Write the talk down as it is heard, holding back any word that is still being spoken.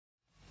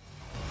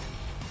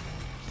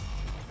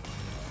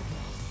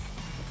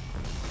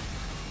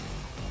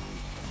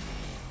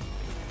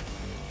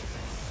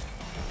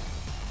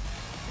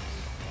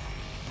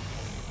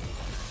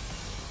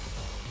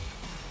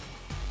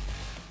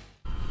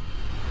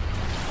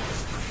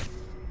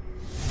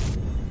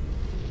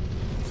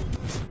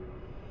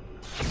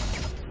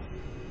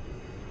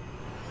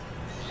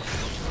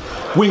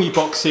Wingy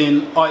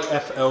Boxing,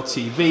 IFL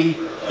TV,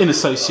 in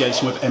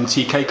association with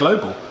MTK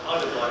Global.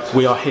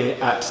 We are here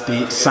at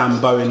the Sam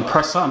Bowen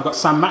presser. I've got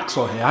Sam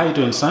Maxwell here. How are you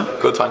doing, Sam?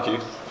 Good, thank you.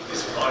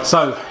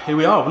 So here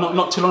we are,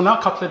 not too long now,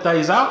 a couple of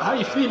days out. How are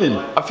you feeling?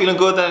 I'm feeling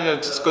good, and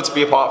it's good to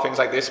be a part of things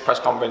like this, press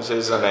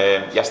conferences, and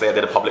yesterday I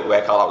did a public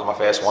workout. That was my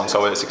first one,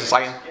 so it's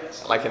exciting.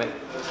 I'm liking it.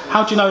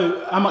 How much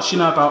do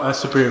you know about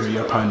Sabiri,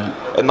 your opponent?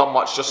 Not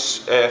much,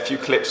 just a few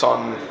clips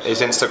on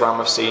his Instagram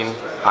I've seen,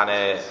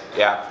 and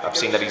yeah, I've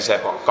seen that he's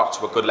got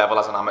to a good level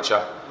as an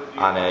amateur,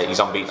 and he's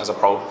unbeaten as a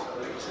pro.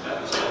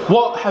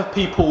 What have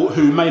people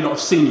who may not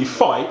have seen you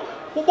fight,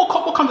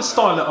 what kind of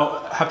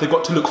style have they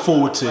got to look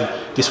forward to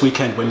this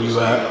weekend when you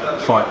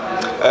fight?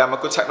 I'm a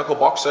good technical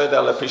boxer.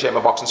 They'll appreciate my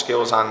boxing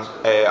skills, and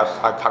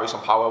I carry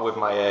some power with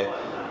my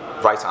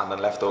right hand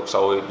and left hook,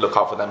 so look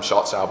out for them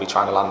shots. I'll be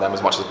trying to land them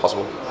as much as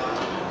possible.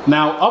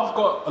 Now,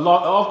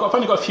 I've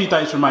only got a few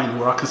days remaining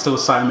where I can still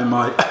say I'm in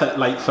my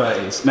late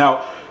 30s.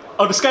 Now,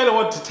 on a scale of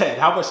 1 to 10,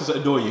 how much does it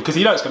annoy you? Because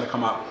you know it's going to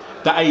come up,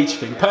 the age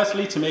thing.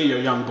 Personally, to me, you're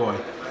a young boy.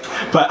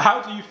 But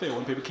how do you feel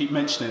when people keep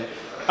mentioning it?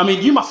 I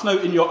mean, you must know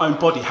in your own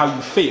body how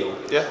you feel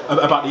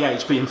about the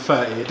age, being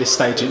 30 at this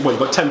stage. Well, you've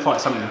got 10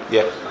 fights, haven't you?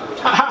 Yeah.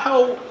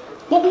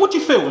 What do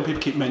you feel when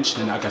people keep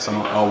mentioning it? I guess I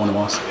want to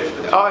ask.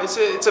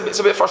 It's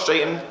a bit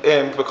frustrating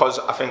because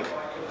I think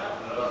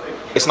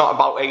it's not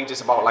about age, it's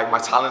about like my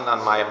talent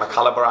and my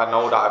caliber. I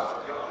know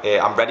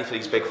that I'm ready for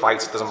these big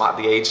fights. It doesn't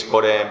matter the age,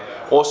 but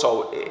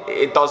also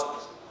it does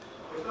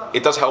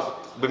help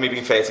with me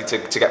being 30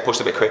 to get pushed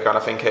a bit quicker, and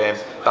I think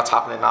that's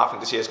happening now. I think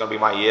this year is going to be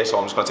my year, so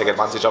I'm just going to take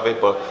advantage of it.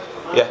 But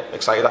yeah,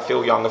 excited. I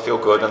feel young, I feel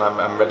good, and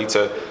I'm ready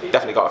to.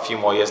 Definitely got a few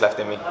more years left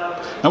in me.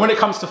 Now, when it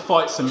comes to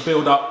fights and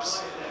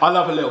build-ups, I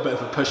love a little bit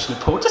of a push and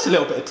a pull, just a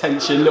little bit of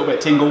tension, a little bit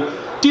of tingle.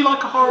 Do you like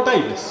Ohara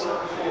Davies?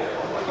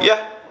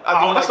 Yeah.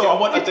 That's what I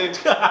wanted. I do.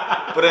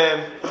 But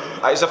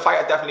it's a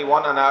fight I definitely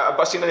want, and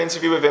I've seen an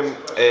interview with him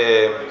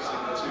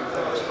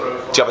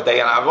the other day,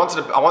 and I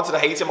wanted to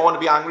hate him, I wanted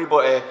to be angry,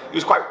 but he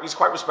was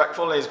quite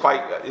respectful, and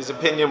his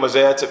opinion was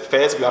fair,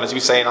 to be honest. He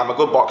was saying I'm a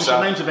good boxer.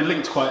 Your names have been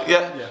linked quite.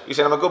 Yeah. He was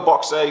saying I'm a good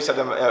boxer. He said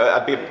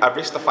I'd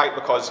risk the fight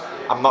because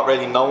I'm not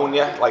really known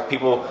yet. Like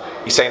people,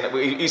 he said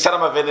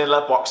I'm a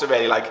vanilla boxer,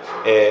 really, like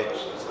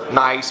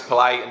nice,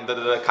 polite, and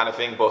kind of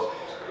thing. But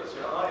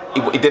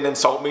he didn't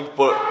insult me,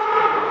 but.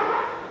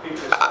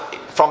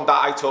 From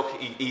that I took,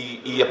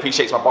 he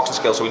appreciates my boxing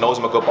skills, so he knows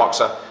I'm a good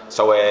boxer.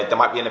 So there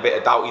might be in a bit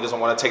of doubt. He doesn't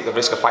want to take the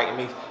risk of fighting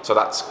me, so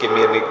that's given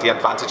me the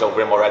advantage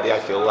over him already, I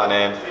feel. And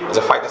it's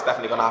a fight that's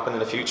definitely going to happen in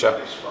the future,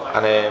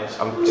 and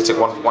it's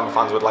one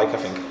fans would like, I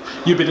think.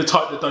 You'd be the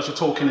type that does your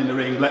talking in the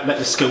ring, let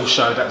the skills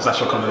show. That's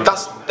your kind of.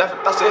 That's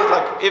it.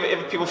 Like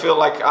if people feel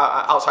like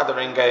outside the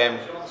ring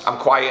I'm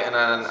quiet and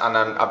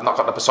I've not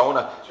got the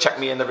persona, check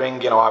me in the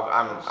ring. You know,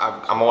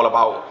 I'm all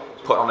about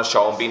put on a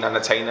show and being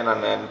entertaining,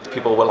 and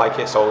people will like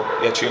it. So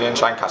yeah, tune in,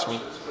 try and catch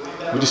me.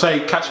 Would you say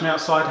catch me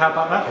outside? How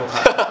about that?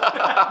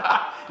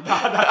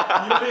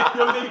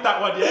 No, you'll leave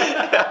that one,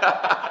 yeah.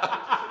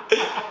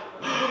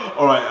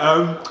 All right,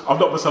 I've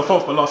knocked myself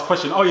off. But last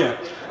question. Oh yeah.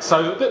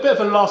 So a bit of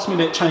a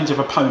last-minute change of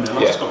opponent.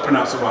 I just got to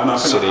pronounce it right now.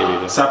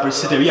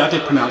 Sabri. Yeah, I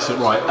did pronounce it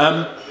right.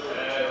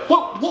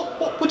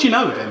 What do you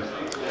know of him?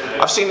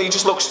 I've seen that he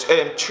just looks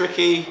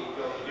tricky.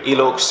 He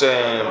looks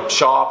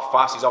sharp,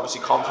 fast, he's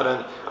obviously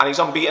confident, and he's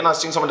unbeaten. I've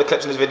seen some of the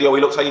clips in his video.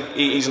 He looks like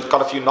he's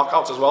got a few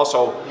knockouts as well,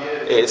 so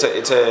it's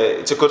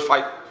a good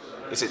fight.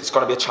 It's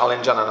going to be a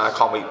challenge, and I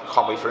can't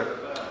wait for it.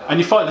 And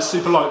you're fighting a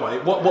super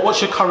lightweight. What's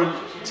your current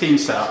team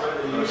setup?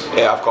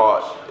 Yeah, I've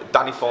got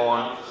Danny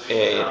Vaughan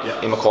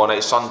in my corner,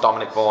 his son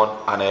Dominic Vaughan,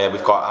 and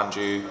we've got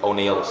Andrew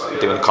O'Neill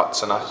doing the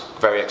cuts, and a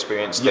very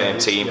experienced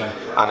team.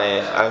 And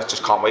I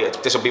just can't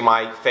wait. This will be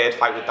my third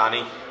fight with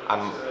Danny.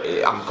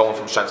 I'm going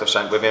from strength to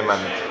strength with him,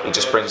 and he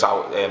just brings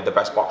out the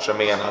best boxer in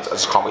me, and I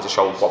just can't wait to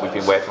show what we've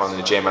been working on in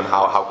the gym and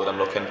how good I'm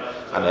looking.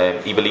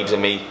 And he believes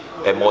in me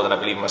more than I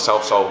believe in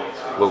myself, so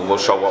we'll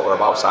show what we're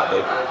about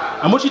Saturday.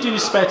 And what do you do in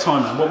your spare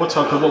time, man?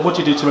 What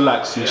do you do to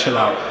relax and chill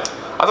out?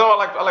 I don't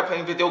know, I like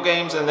playing video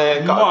games and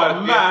man,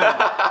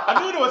 I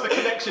knew there was a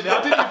connection there.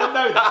 I didn't even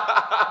know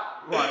that.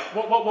 Right,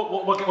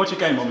 what's your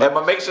game on, man?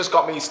 My mate's just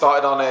got me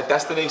started on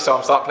Destiny, so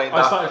I'm starting playing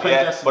that. Started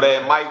playing Destiny. But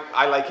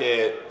I like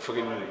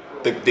fucking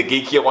the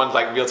geekier ones,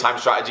 like real-time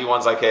strategy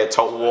ones, like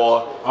Total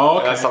War. Oh,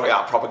 okay. And stuff like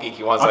that, proper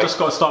geeky ones. I just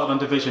got started on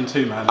Division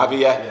 2, man. Have you?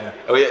 Yeah.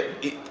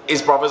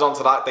 His brother's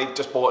onto that. They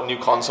just bought new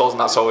consoles and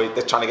that, so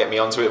they're trying to get me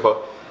onto it,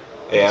 but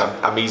yeah,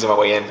 I'm easing my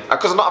way in.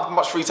 Because I'm not having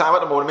much free time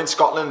at the moment. I'm in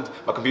Scotland,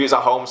 my computer's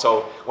at home,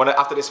 so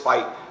after this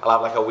fight, I'll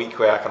have like a week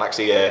where I can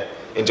actually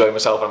enjoy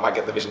myself, and I might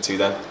get Division 2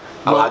 then.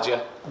 I'll add you.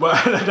 Well,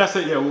 that's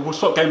it, yeah, we'll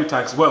swap gamer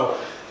tags. Well,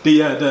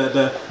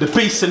 the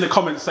beasts in the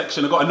comments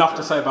section have got enough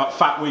to say about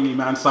Fat Wingy,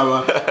 man, so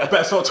I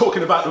better start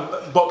talking about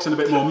the boxing a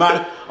bit more.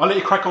 Man, I'll let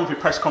you crack on with your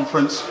press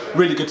conference.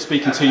 Really good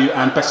speaking to you,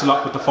 and best of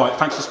luck with the fight.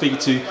 Thanks for speaking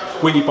to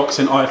Wingy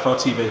Boxing, IFL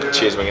TV.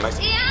 Cheers, Wingy.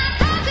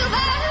 Nice.